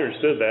life. They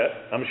understood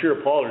that. I'm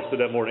sure Paul understood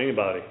that more than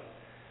anybody.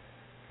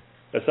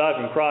 Aside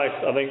from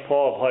Christ, I think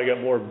Paul probably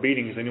got more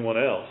beatings than anyone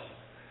else.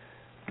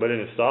 But it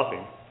didn't stop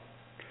him.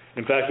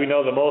 In fact, we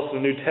know that most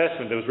of the New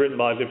Testament that was written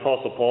by the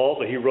Apostle Paul,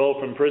 that he wrote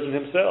from prison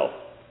himself.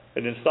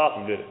 It didn't stop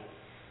him, did it?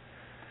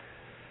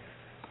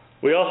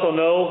 We also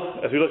know,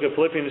 as we look at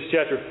Philippians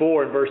chapter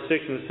 4 and verse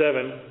 6 and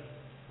 7,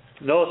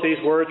 notice these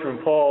words from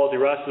Paul as he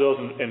writes to those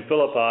in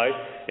Philippi,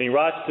 and he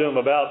writes to them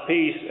about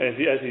peace, and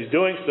as he's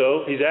doing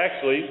so, he's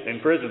actually in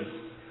prison.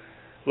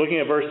 Looking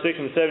at verse 6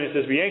 and 7, he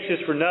says, "Be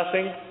anxious for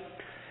nothing,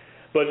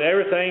 but in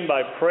everything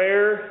by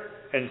prayer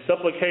and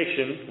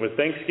supplication, with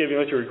thanksgiving,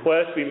 let your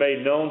requests be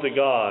made known to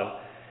God.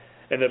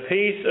 And the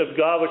peace of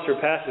God which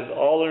surpasses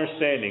all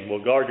understanding will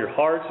guard your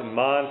hearts and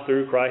minds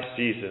through Christ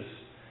Jesus."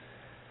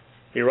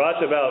 He writes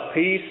about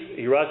peace,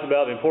 he writes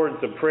about the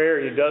importance of prayer,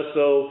 and he does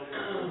so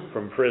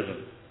from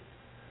prison.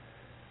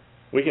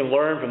 We can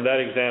learn from that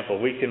example.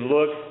 We can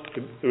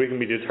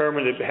be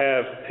determined to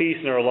have peace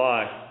in our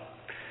life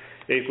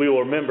if we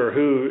will remember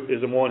who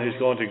is the one who's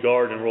going to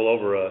guard and rule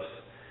over us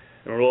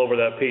and rule over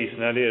that peace,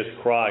 and that is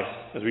Christ,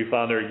 as we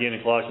find there again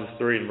in Colossians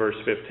 3 and verse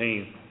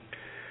 15.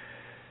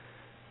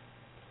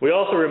 We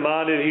also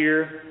reminded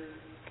here,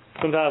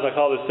 sometimes I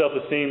call this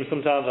self-esteem,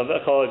 sometimes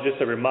I call it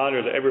just a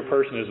reminder that every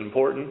person is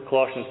important.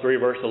 Colossians 3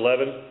 verse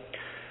 11.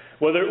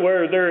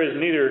 Where there is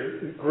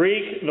neither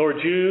Greek nor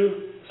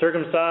Jew,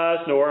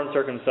 circumcised nor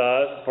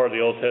uncircumcised, part of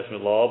the Old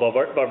Testament law,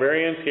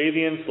 barbarian,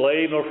 Scythian,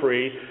 slave nor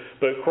free,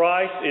 but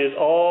Christ is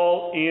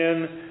all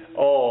in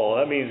all.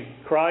 That means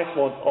Christ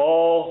wants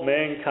all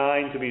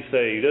mankind to be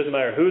saved. It doesn't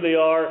matter who they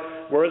are,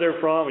 where they're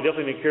from. We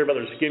definitely don't care about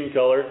their skin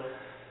color.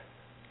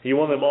 He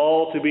wants them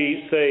all to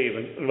be saved.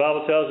 And the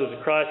Bible tells us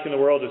that Christ came in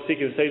the world to seek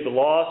and save the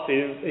lost. He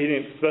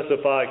didn't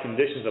specify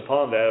conditions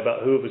upon that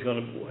about who it was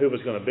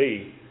going to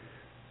be.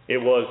 It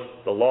was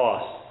the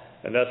lost,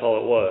 and that's all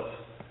it was.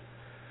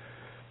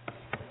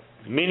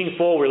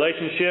 Meaningful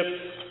relationships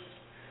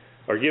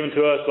are given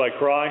to us by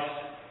Christ.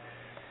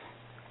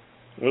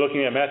 We're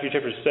looking at Matthew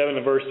chapter 7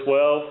 and verse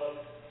 12.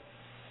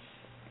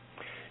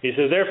 He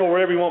says, "Therefore,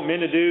 whatever you want men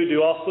to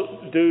do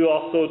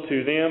also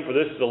to them, for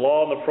this is the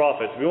law and the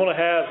prophets." We want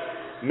to have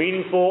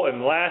meaningful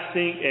and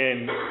lasting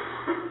and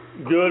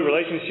good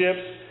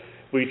relationships.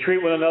 We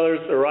treat one another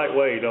the right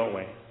way, don't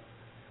we?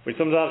 We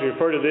sometimes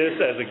refer to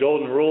this as the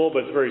golden rule,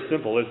 but it's very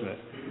simple, isn't it?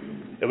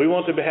 If we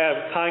want to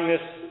have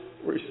kindness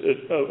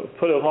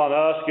put upon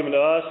us, given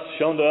to us,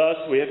 shown to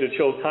us, we have to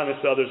show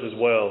kindness to others as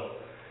well.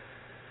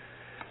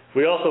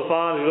 We also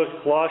find, as we look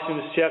at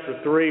Colossians chapter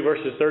 3,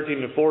 verses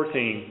 13 and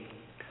 14,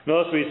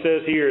 notice what he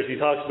says here as he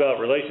talks about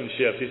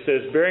relationships. He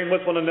says, "Bearing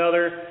with one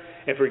another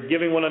and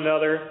forgiving one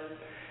another.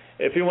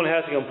 If anyone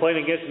has a complaint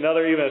against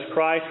another, even as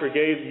Christ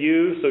forgave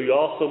you, so you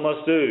also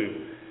must do.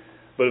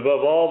 But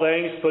above all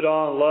things, put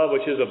on love,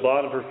 which is a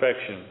bond of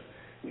perfection."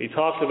 He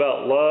talks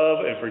about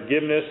love and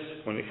forgiveness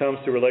when it comes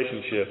to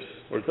relationships,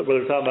 whether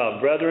we're talking about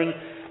brethren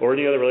or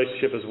any other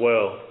relationship as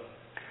well.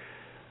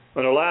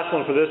 And our last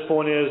one for this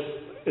point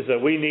is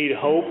that we need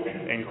hope,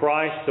 and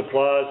Christ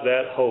supplies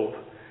that hope.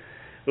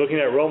 Looking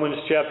at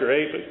Romans chapter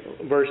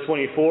 8, verse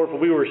 24, "For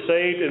we were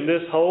saved in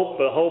this hope,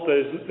 but hope that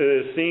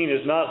is seen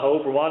is not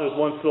hope, or why does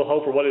one still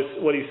hope for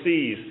what he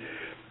sees?"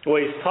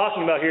 What he's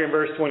talking about here in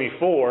verse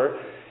 24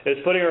 is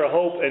putting our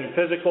hope in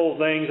physical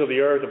things of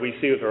the earth that we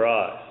see with our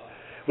eyes.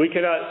 We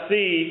cannot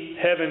see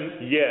heaven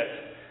yet,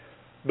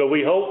 but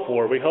we hope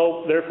for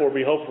it. Therefore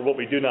we hope for what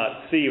we do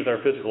not see with our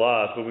physical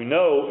eyes, but we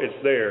know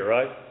it's there,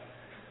 right?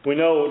 We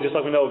know, just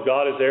like we know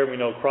God is there, we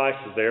know Christ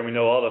is there, and we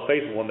know all the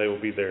faithful one day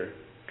will be there.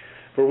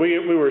 For we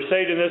were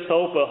saved in this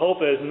hope, but hope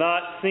that is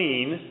not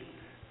seen.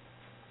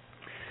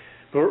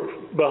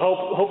 But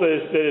hope that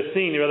is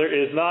seen, rather,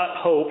 is not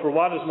hope. For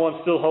why does one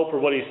still hope for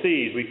what he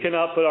sees? We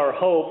cannot put our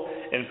hope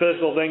in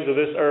physical things of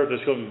this earth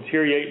that's going to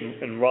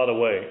deteriorate and rot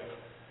away.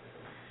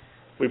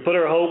 We put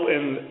our hope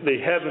in the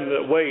heaven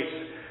that waits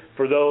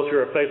for those who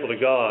are faithful to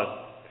God.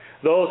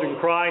 Those in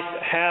Christ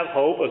have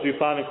hope, as we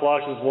find in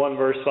Colossians 1,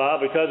 verse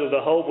 5, because of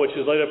the hope which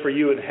is laid up for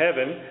you in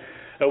heaven,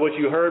 which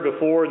you heard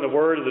before in the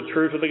word of the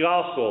truth of the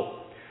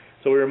gospel.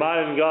 So we're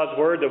reminded in God's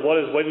word that what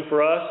is waiting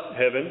for us?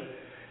 Heaven.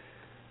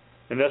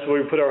 And that's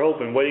where we put our hope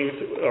in.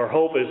 Our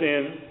hope is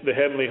in the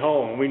heavenly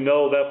home. We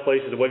know that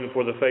place is waiting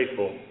for the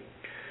faithful.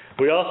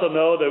 We also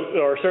know that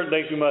there are certain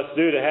things we must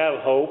do to have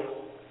hope.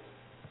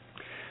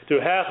 To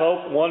have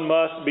hope, one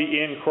must be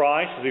in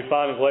Christ, as we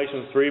find in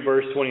Galatians 3,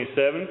 verse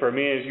 27. For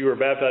me, as you were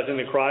baptized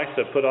into Christ,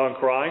 to put on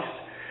Christ.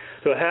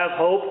 To have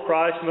hope,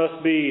 Christ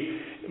must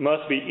be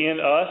in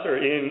us, or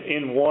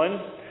in one.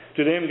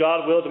 To them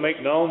God willed to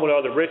make known what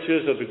are the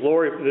riches of the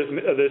glory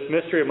of this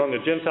mystery among the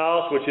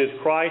Gentiles, which is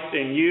Christ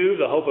in you,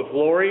 the hope of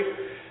glory.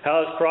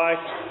 When is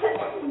Christ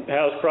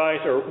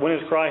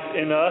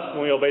in us?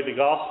 When we obey the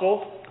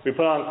gospel. We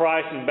put on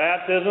Christ in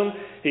baptism.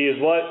 He is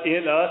what?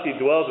 In us. He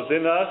dwells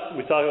within us.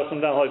 We talk about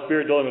sometimes the Holy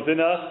Spirit dwelling within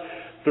us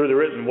through the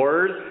written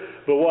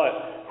word. But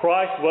what?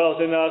 Christ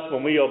dwells in us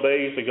when we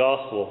obey the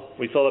gospel.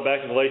 We saw that back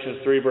in Galatians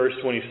 3, verse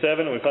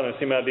 27, and we find the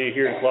same idea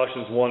here in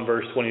Colossians 1,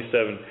 verse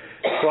 27.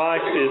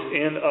 Christ is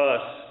in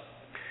us.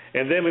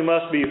 And then we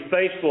must be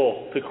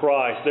faithful to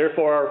Christ.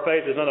 Therefore, our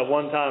faith is not a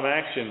one-time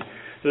action.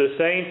 To the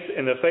saints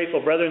and the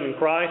faithful brethren in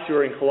Christ who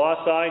are in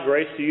Colossae,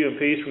 grace to you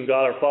and peace from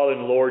God our Father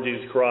and the Lord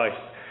Jesus Christ.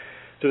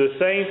 To the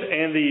saints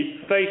and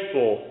the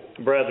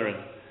faithful brethren.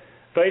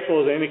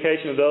 Faithful is an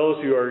indication of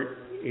those who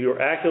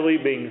are actively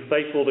being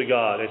faithful to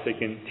God. It's a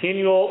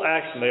continual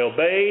action. They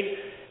obeyed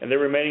and they're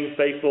remaining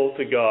faithful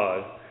to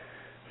God.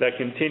 That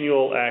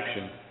continual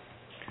action.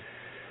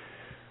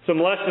 Some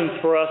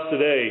lessons for us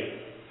today.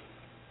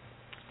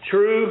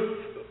 True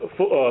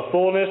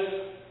fullness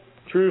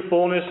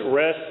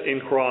rests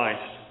in Christ.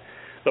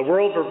 The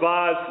world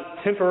provides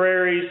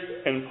temporaries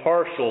and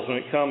partials when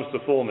it comes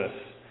to fullness.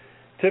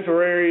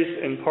 Temporaries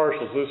and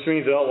partials, which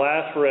means they don't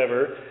last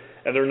forever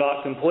and they're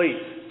not complete.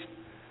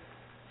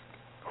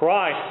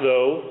 Christ,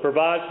 though,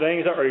 provides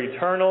things that are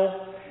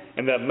eternal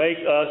and that make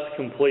us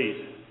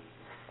complete.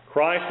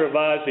 Christ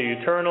provides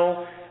the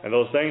eternal and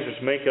those things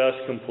which make us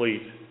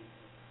complete.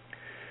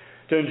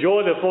 To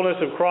enjoy the fullness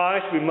of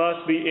Christ, we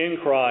must be in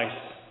Christ.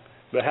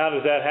 But how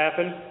does that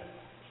happen?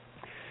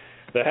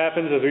 That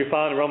happens as we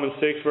find in Romans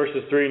 6,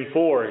 verses 3 and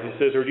 4. He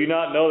says, or do you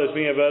not know that as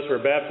many of us were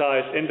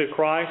baptized into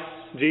Christ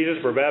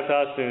Jesus, were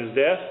baptized in his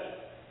death?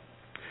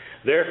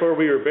 Therefore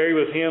we were buried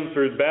with him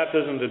through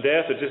baptism to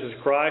death, that just as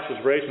Christ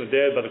was raised from the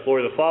dead by the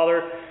glory of the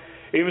Father,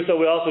 even so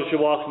we also should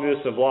walk in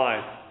newness of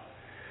life.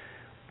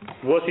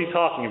 What's he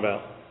talking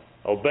about?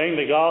 Obeying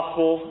the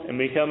gospel and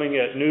becoming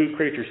a new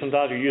creature.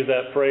 Sometimes we use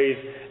that phrase,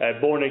 a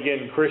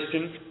born-again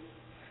Christian.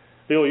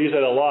 People use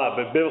that a lot,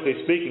 but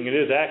biblically speaking, it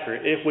is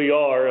accurate. If we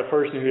are a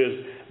person who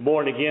is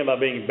born again by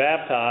being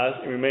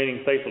baptized and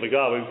remaining faithful to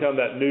God, we become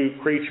that new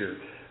creature.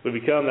 We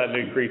become that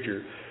new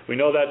creature. We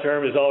know that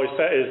term is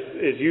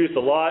used a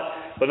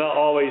lot, but not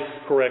always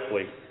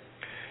correctly.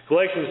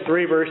 Galatians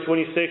 3, verse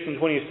 26 and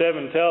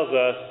 27 tells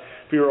us,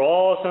 for you are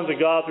all sons of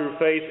God through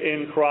faith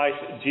in Christ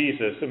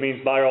Jesus. It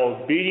means by our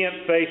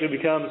obedient faith we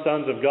become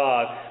sons of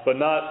God, but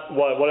not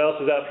what else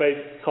does that faith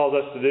cause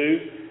us to do?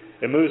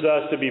 It moves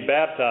us to be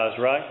baptized,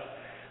 right?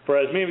 For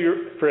as many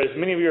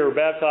of you are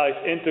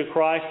baptized into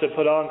Christ, to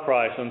put on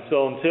Christ. And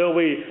so until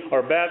we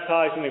are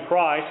baptized into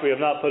Christ, we have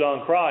not put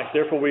on Christ.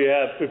 Therefore we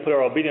put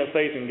our obedient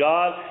faith in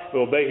God, we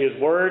obey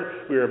his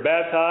word, we are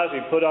baptized,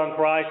 we put on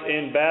Christ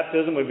in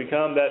baptism, we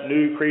become that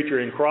new creature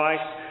in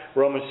Christ.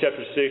 Romans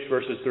chapter 6,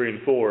 verses 3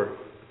 and 4.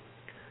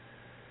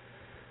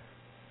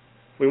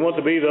 We want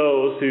to be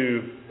those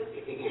who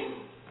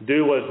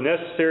do what is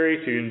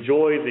necessary to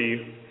enjoy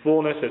the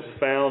fullness that's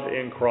found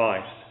in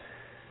Christ.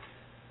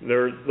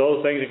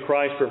 Those things that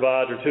Christ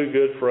provides are too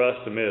good for us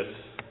to miss.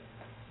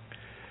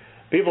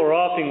 People are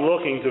often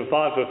looking to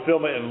find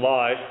fulfillment in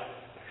life,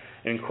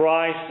 and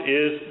Christ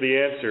is the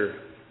answer.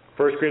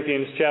 1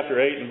 Corinthians chapter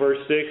 8 and verse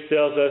 6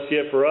 tells us,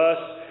 yet for us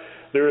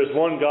there is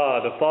one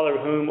God, the Father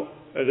of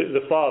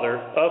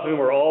whom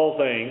are all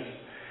things,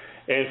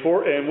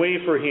 and we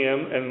for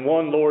him, and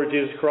one Lord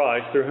Jesus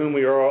Christ, through whom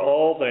we are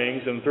all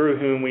things, and through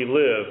whom we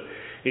live.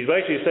 He's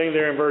basically saying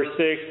there in verse 6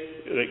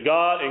 that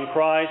God and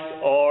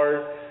Christ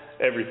are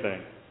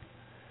everything.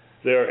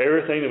 They are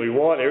everything that we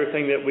want,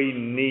 everything that we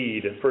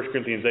need. 1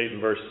 Corinthians 8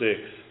 and verse 6.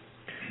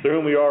 Through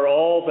whom we are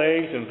all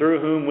things and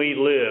through whom we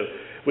live.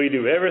 We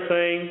do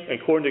everything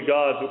according to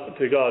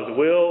God's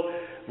will.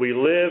 We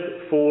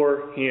live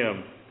for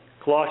him.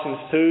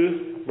 Colossians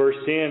 2 verse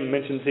 10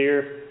 mentions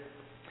here.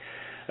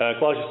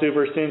 Colossians 2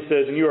 verse 10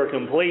 says, and you are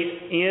complete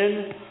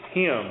in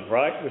him.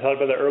 Right? We talked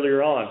about that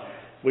earlier on.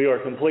 We are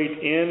complete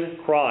in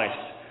Christ.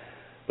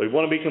 If we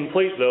want to be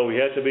complete, though, we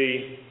have to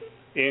be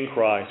in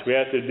Christ. We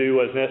have to do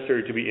what's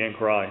necessary to be in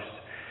Christ.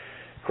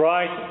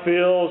 Christ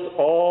fills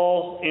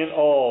all in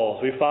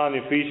all. We find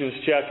in Ephesians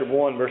chapter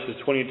 1, verses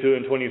 22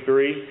 and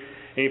 23.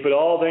 And He put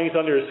all things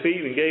under His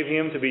feet and gave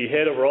Him to be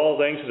head over all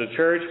things to the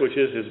church, which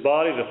is His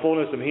body, the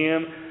fullness of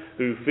Him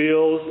who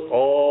fills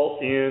all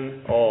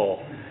in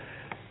all.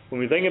 When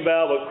we think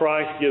about what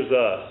Christ gives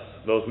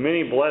us, those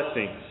many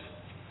blessings,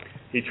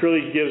 He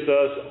truly gives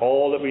us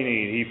all that we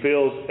need. He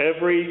fills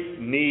every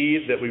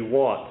need that we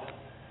want.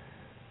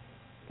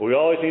 But we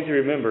always need to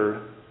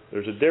remember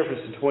there's a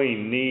difference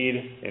between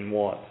need and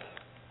want.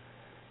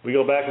 We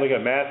go back and look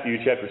at Matthew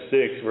chapter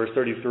 6, verse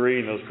 33,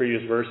 and those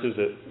previous verses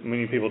that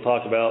many people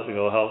talk about,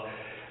 how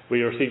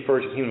we receive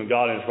first the kingdom of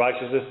God and His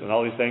righteousness, and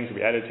all these things will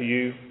be added to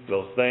you.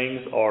 Those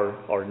things are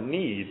our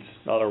needs,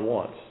 not our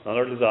wants, not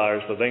our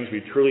desires, the things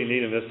we truly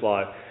need in this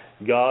life.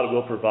 God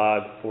will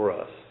provide for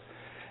us.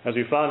 As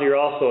we find here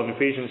also in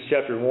Ephesians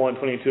chapter 1,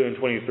 22 and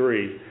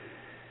 23,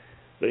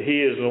 that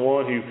He is the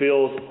one who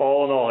fills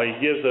all in all. He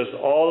gives us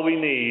all that we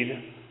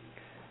need,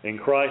 and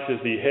Christ is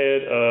the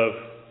head of,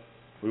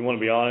 we want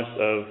to be honest,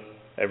 of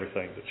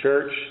everything. The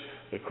church,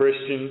 the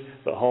Christian,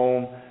 the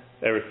home,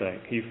 everything.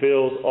 He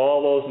fills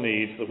all those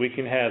needs so that we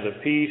can have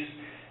the peace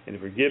and the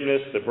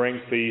forgiveness that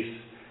brings peace.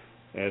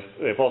 And as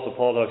the Apostle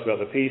Paul talks about,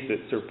 the peace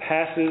that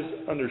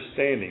surpasses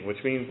understanding, which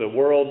means the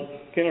world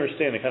can't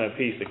understand the kind of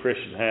peace the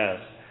Christian has.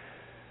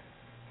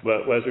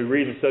 But as we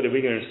read and study,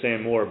 we can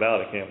understand more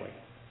about it, can't we?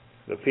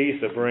 The peace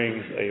that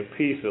brings a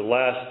peace that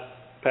lasts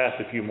past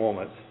a few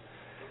moments.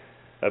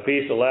 A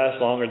peace that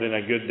lasts longer than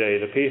a good day.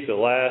 The peace that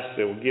lasts,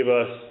 that will give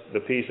us the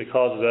peace that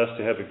causes us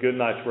to have a good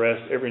night's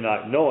rest every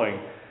night,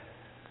 knowing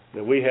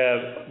that we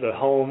have the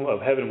home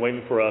of heaven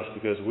waiting for us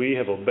because we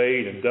have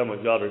obeyed and done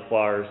what God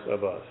requires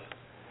of us.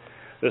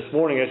 This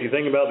morning, as you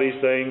think about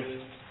these things,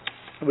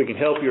 we can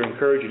help you or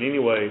encourage you in any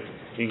way.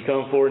 You can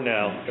come forward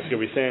now as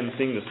we stand and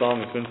sing the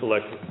song that's been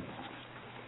selected.